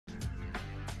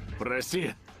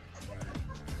Прости.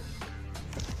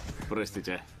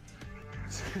 Простите.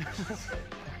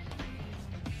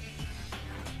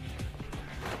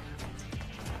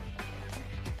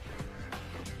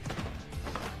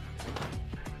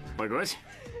 Погодь.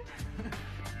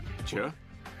 Чё?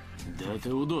 Да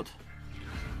ты удот.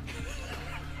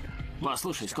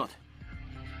 Послушай, Скотт.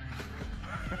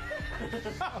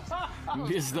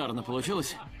 Бездарно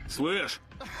получилось? Слышь?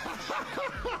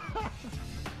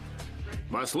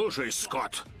 Послушай,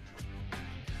 Скотт.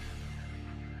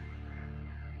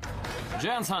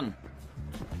 Дженсон!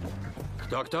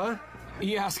 Кто-кто?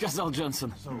 Я сказал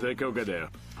Дженсон. Дай-ка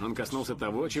угадаю. Он коснулся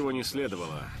того, чего не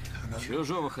следовало.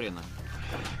 Чужого хрена.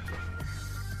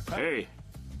 Эй!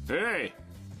 Эй!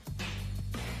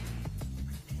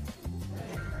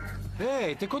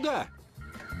 Эй, ты куда?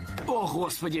 О,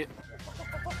 Господи!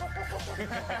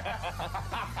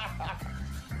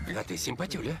 Да ты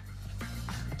симпатюля.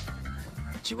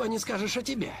 Чего не скажешь о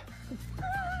тебе?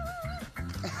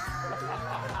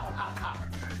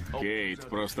 Кейт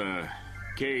просто...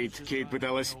 Кейт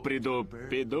пыталась приду...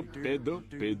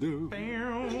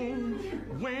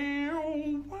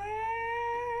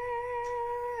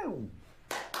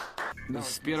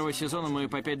 С первого сезона мы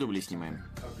по 5 дублей снимаем.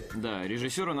 Да,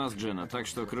 режиссер у нас Джена, так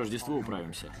что к Рождеству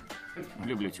управимся.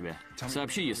 Люблю тебя.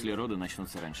 Сообщи, если роды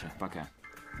начнутся раньше. Пока.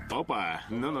 Опа,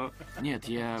 ну-ну. Нет,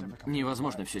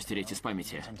 невозможно все стереть из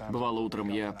памяти. Бывало, утром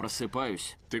я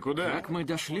просыпаюсь. Ты куда? Как мы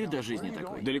дошли до жизни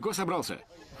такой? Далеко собрался?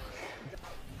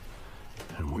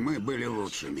 Мы были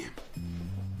лучшими.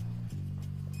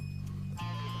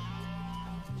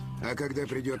 А когда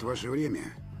придет ваше время,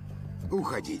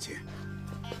 уходите.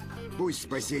 Пусть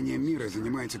спасением мира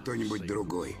занимается кто-нибудь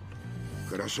другой.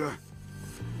 Хорошо?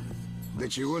 Да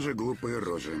чего же глупые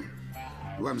рожи?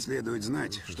 Вам следует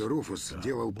знать, что Руфус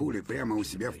делал пули прямо у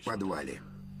себя в подвале.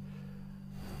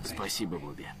 Спасибо,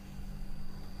 Бобби.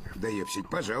 Да епсить,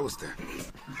 пожалуйста.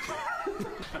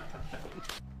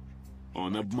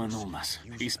 Он обманул нас.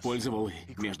 Использовал и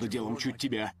между делом чуть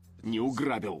тебя не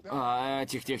уграбил.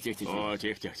 Тихо. О,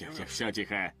 тихо. Все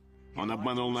тихо. Он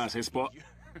обманул нас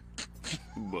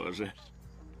Боже.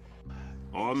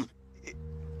 Он...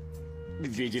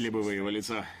 Видели бы вы его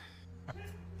лицо.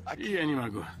 Я не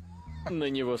могу. На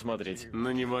него смотреть.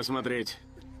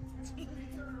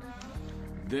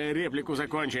 Дай реплику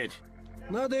закончить.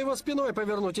 Надо его спиной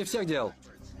повернуть и всех дел.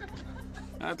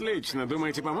 Отлично,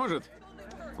 думаете, поможет?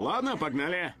 Ладно,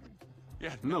 погнали.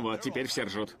 Ну вот, теперь все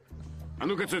ржут. А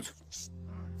ну-ка, цыц.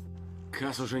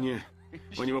 Кас уже не...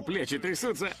 У него плечи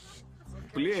трясутся.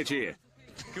 Плечи.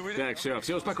 Так,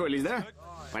 все успокоились, да?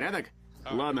 Порядок?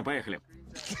 Ладно, поехали.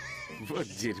 Вот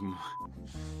дерьмо.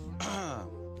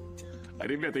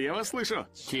 Ребята, я вас слышу.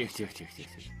 Тихо.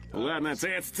 Ладно,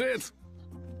 цыц.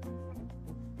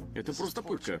 Это просто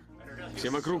пытка.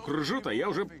 Все вокруг ржут, а я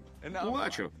уже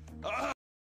плачу.